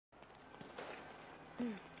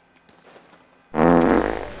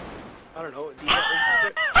I don't know.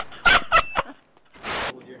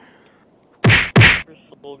 Soldier.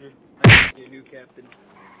 Soldier. I need your new captain.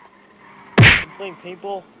 I'm playing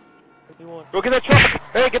paintball. What do you want? Go get that truck!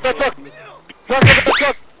 Hey, get that truck! Truck, get that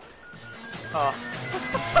truck! Oh.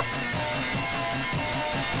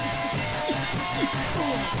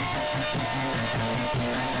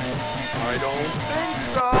 I don't think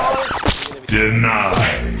so!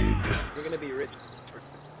 Denied. We're gonna be rich.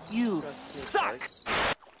 You suck!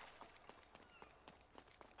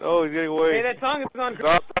 Oh, he's getting away. Hey, that song is on.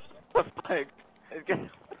 What the fuck? What the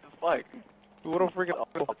fuck? What a freaking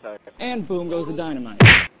attack. And boom goes the dynamite.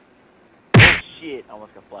 Oh shit, I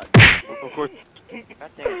almost got flat. Of course.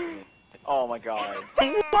 God damn it. Oh my god.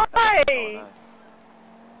 Why? Oh, nice.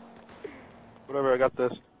 Whatever, I got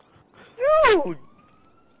this. Dude!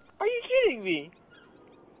 Are you kidding me?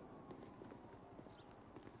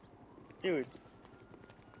 Dude.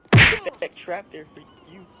 Put that trap there for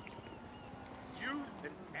you.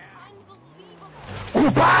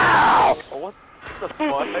 Wow! Oh, what the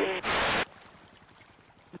fuck?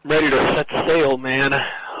 Ready to set sail, man.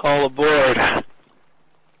 All aboard.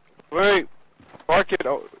 Wait. Park it.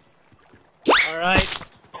 Oh. Alright.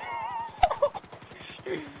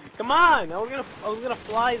 Come on! I was gonna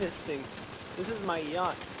fly this thing. This is my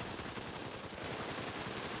yacht.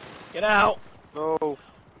 Get out! No.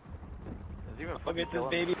 I'll get this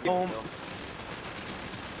baby home.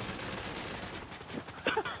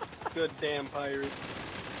 Good damn pirate.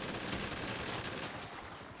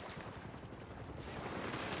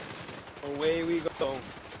 Away we go.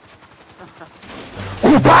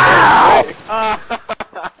 Wow!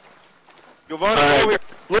 Giovanni,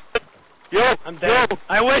 yo, I'm dead. Yo.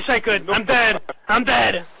 I wish I could. I'm dead. I'm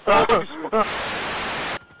dead.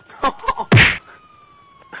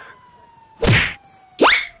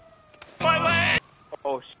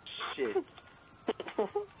 Oh shit.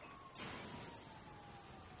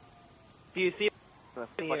 Do you see? The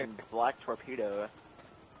fucking black torpedo.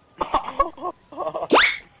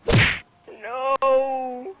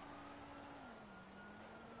 No.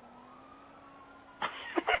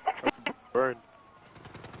 Burn.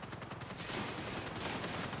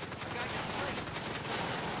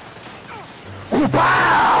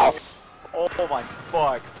 Wow! Oh my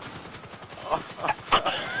fuck.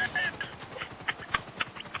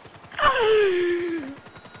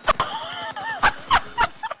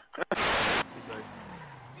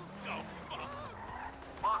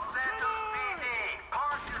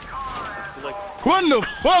 What the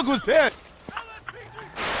fuck was that?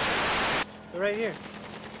 They're right here.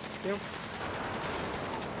 See 'em?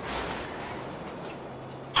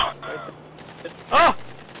 Oh!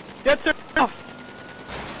 Get her off!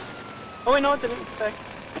 Oh wait, no, it didn't. Back.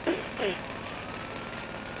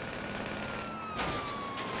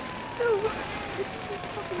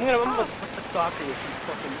 I'm gonna soccer with you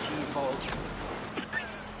fucking cheese balls.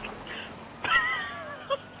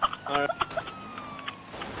 Alright.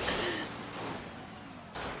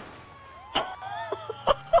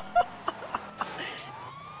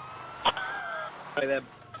 Like that.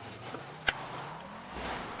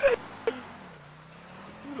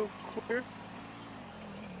 Little queer.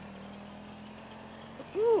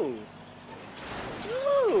 Ooh.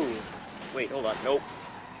 Ooh. Wait, hold on. Nope.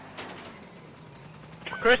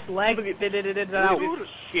 Chris, lag it out.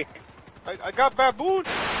 Shit. I got Baboon!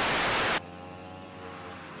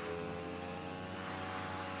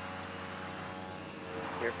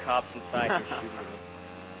 There are cops inside here shooting me.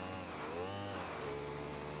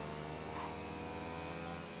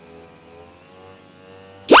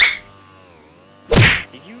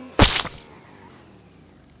 Did you?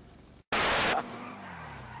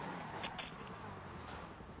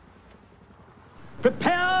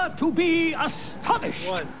 Prepare to be astonished.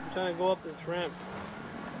 What? I'm trying to go up this ramp.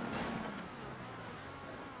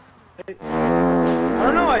 I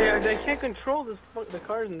don't know. I can't control the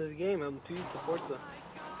cars in this game. I'm too used to Forza.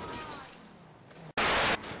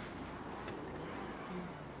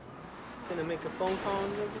 Gonna make a phone call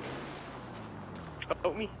and everything?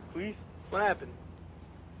 Help me, please. What happened?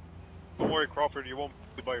 Don't worry, Crawford, you won't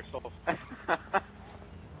be by yourself.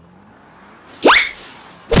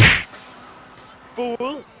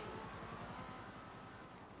 Fool!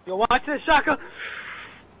 Yo, watch this, Shaka!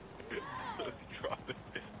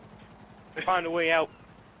 Find a way out.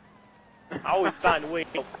 I always find a way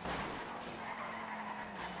out.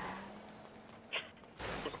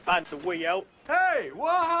 Find a way out. Hey,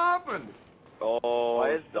 what happened? Oh,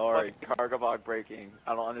 Why is sorry. Cargo bog breaking.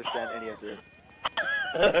 I don't understand any of this.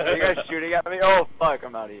 Are you guys shooting at me? Oh, fuck,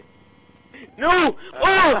 I'm out of here. No!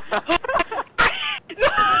 Oh!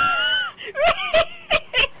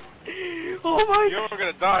 You're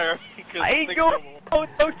gonna die. I ain't going. Oh,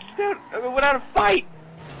 don't shoot! I went out of fight.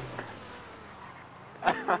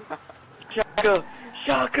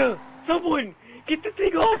 Shaka! Someone get the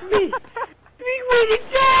thing off me! Be waiting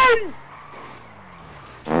down!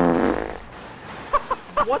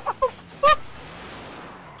 What the fuck?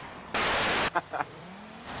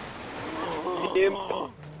 Him.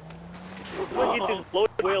 Look at this blow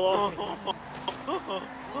whale off.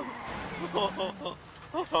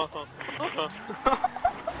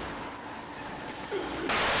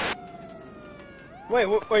 Wait,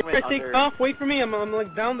 take off, wait for me, I'm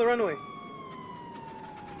like down the runway.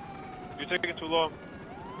 You're taking too long.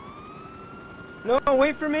 No,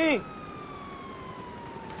 wait for me!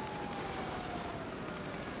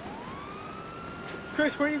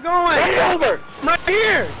 Chris, where are you going? Right over! I'm right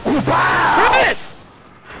here! Wow! Chris!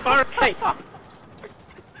 Alright.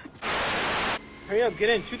 Hurry up, get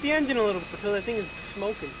in. Shoot the engine a little bit until that thing is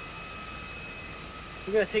smoking.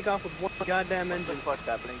 We're gonna take off with one goddamn engine. What the fuck's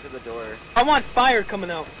happening to the door? I want fire coming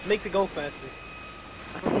out. Make it go faster.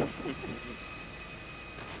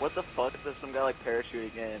 What the fuck? There's some guy like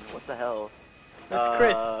parachuting in. What the hell? That's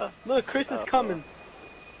Chris. Look, Chris is coming.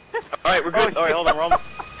 Alright, we're good. Alright, hold on.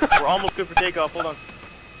 We're almost good for takeoff. Hold on.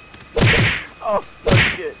 Oh,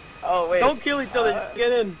 shit. Oh, wait. Don't kill each other.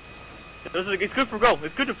 Get in. It's good for go.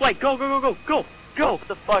 It's good to flight. Go, go, go, go, go, go. What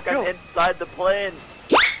the fuck? Go. I'm inside the plane.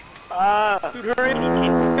 Dude, hurry.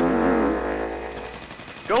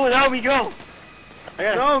 Go without me, go.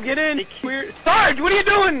 No, get in. Sarge, what are you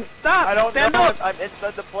doing? Stop. I don't Stand know. up. I'm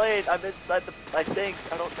inside the plane. I'm inside the. I think.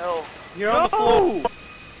 I don't know. You're on the floor.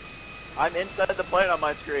 I'm inside the plane on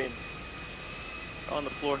my screen. On the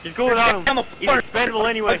floor. Just go without him. On the He's floor. expendable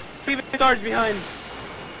anyway. Leave Sarge behind.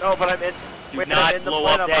 No, but I'm in. Do wait, not I'm in the blow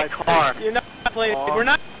plane up on that my car. screen. You're not playing. Aw. We're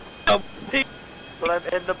not. But I'm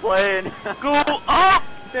in the plane. Go up.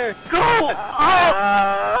 There. Go up.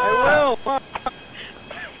 I will.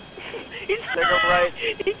 He's Take a right.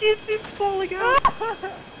 He just keeps falling out.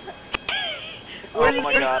 Oh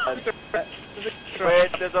my god.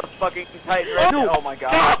 Wait, there's a fucking Titan right No. there. Oh my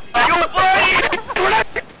god. Go fly.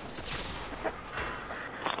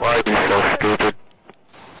 Why are you so stupid?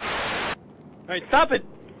 Alright, stop it.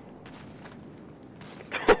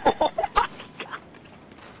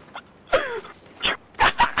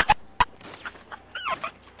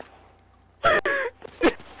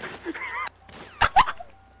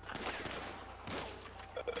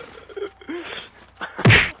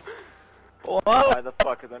 Why the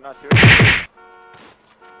fuck are they not doing it?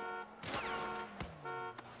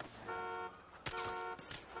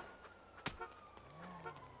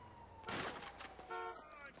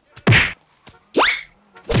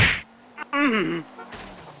 You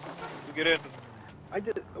get in. I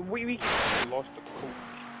just we Lost the coat.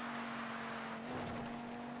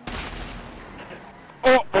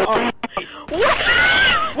 oh.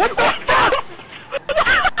 What the fuck?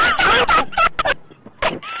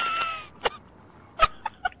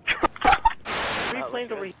 Three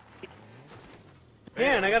planes over here.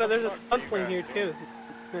 Yeah, and there's a stunt plane here too.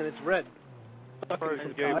 Man, it's red. Sucking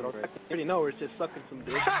some gay, I but okay. already know it's just sucking some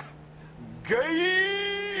dick.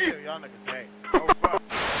 Gay!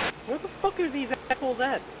 Where the fuck are these assholes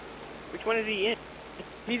at? Which one is he in?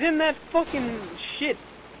 He's in that fucking shit.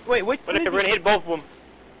 Wait, which one is Whatever, he? hit both of them.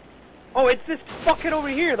 Oh, it's this fuckhead over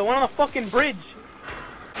here, the one on the fucking bridge.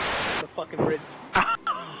 The fucking bridge.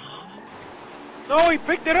 No, he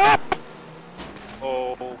picked it up!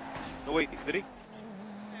 Oh. No, wait, did he?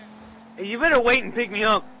 Hey, you better wait and pick me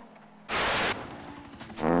up.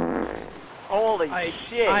 Holy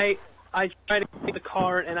shit. I tried to get the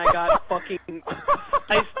car and I got fucking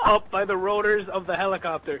sliced up by the rotors of the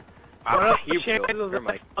helicopter. What are the chances of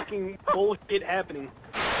that fucking bullshit happening?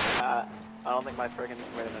 I don't think my friggin'.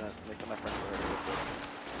 Wait a minute. Let me get my friend over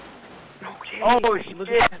here. Oh shit. look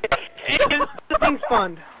at that. A thing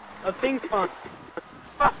spawned. A thing spawned.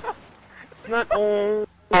 It's not. Oh.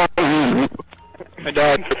 I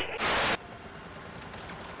died.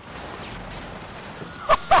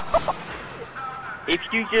 If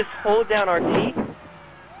you just hold down RT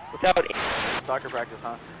without Soccer practice,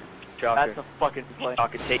 huh? Shocker. That's a fucking plane.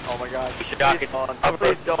 Shocker, take. Oh my god. Shocker.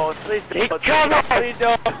 Please don't. Please Take don't. cover! Please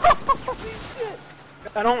don't. Holy shit.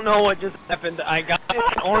 I don't know what just happened. I got an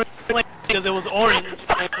orange plane because it was orange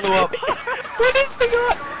and it flew up.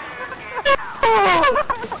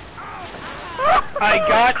 I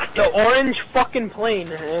got the orange fucking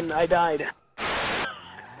plane and I died.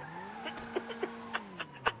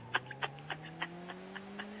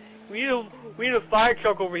 We need a fire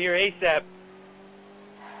truck over here ASAP.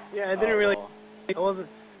 Yeah, I didn't really. I wasn't.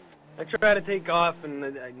 I tried to take off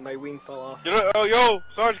and my wing fell off. Oh, yo,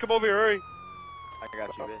 Sarge, come over here, hurry. I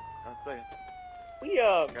got you, bitch. 1 second. We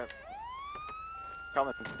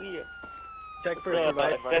Coming. Check for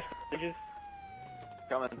survival.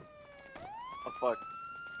 Coming. Oh fuck.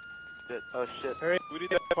 Shit. Oh shit. Hurry. We need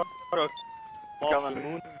that fire truck. Coming.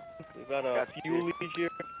 Moon. We got a Got fuel you. leakage here.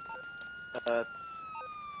 Kind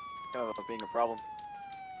of being a problem.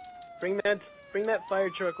 Bring that fire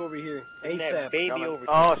truck over here. Bring that ASAP. baby Coming. over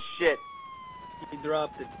Oh shit. He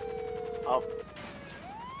dropped it. Oh.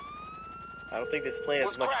 I don't think this plan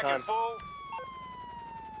has much time. fool?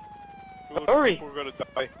 Hurry! We're gonna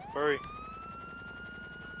die. Hurry.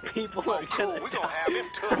 People Oh, are cool. gonna We gonna have him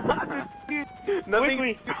too. Nothing.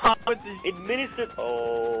 Quickly. Administer.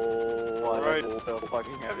 Oh. Wow, Right. that's so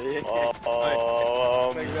fucking heavy. Oh.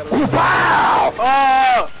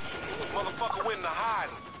 Motherfucker went into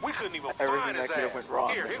hiding. We couldn't even Everything find his that could've ass. went wrong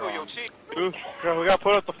Here went go your wrong. chick. Dude, we gotta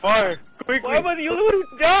put out the fire. Quickly. Why am I the only one who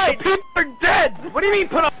died? People are dead. What do you mean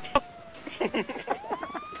put up?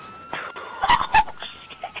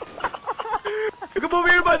 Come over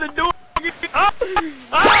here by the door. Ah!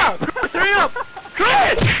 Chris, hurry up!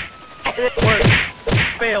 Chris! It didn't work.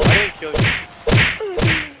 Failed. I didn't kill you.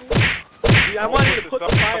 I wanted to put the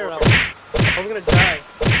fire out. I was gonna die.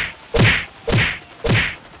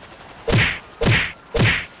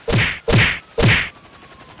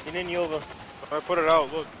 Get in, Yoga. I put it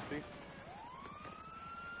out. Look. See?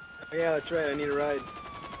 Oh, yeah, that's right. I need a ride.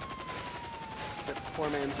 That poor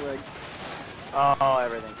man's leg. Oh,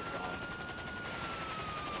 everything is gone.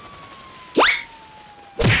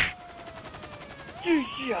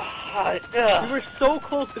 We were so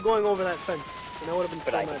close to going over that fence, and that would have been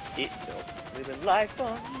But so I nice. did though. Living life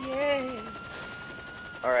on the edge.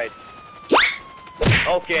 Alright.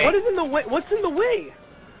 Okay. What is in the way? What's in the way?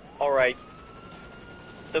 Alright.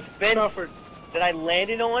 The fence that I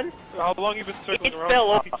landed on, How long you been circling it around? fell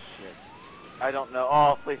off, Oh, shit. I don't know.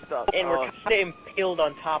 Oh, please stop. and oh, we're kind of impaled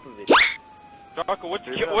on top of it. Jocko, what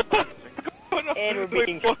the? Yeah. What the? And we're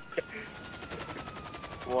being... What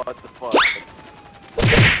the fuck?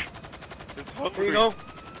 It's There you hungry. go.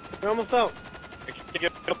 You're almost out. I can't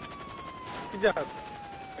get up. Good job.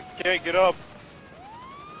 I can't get up.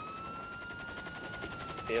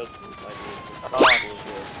 Failed to move my vehicle. Oh shit.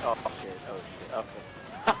 Oh shit. Oh shit. Okay.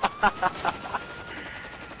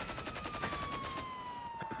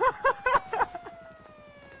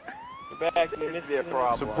 We're back. We This missed be a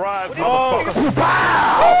problem. Surprise, Oh.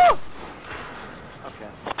 motherfucker. Okay.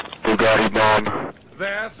 Bugatti bomb.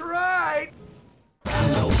 That's right.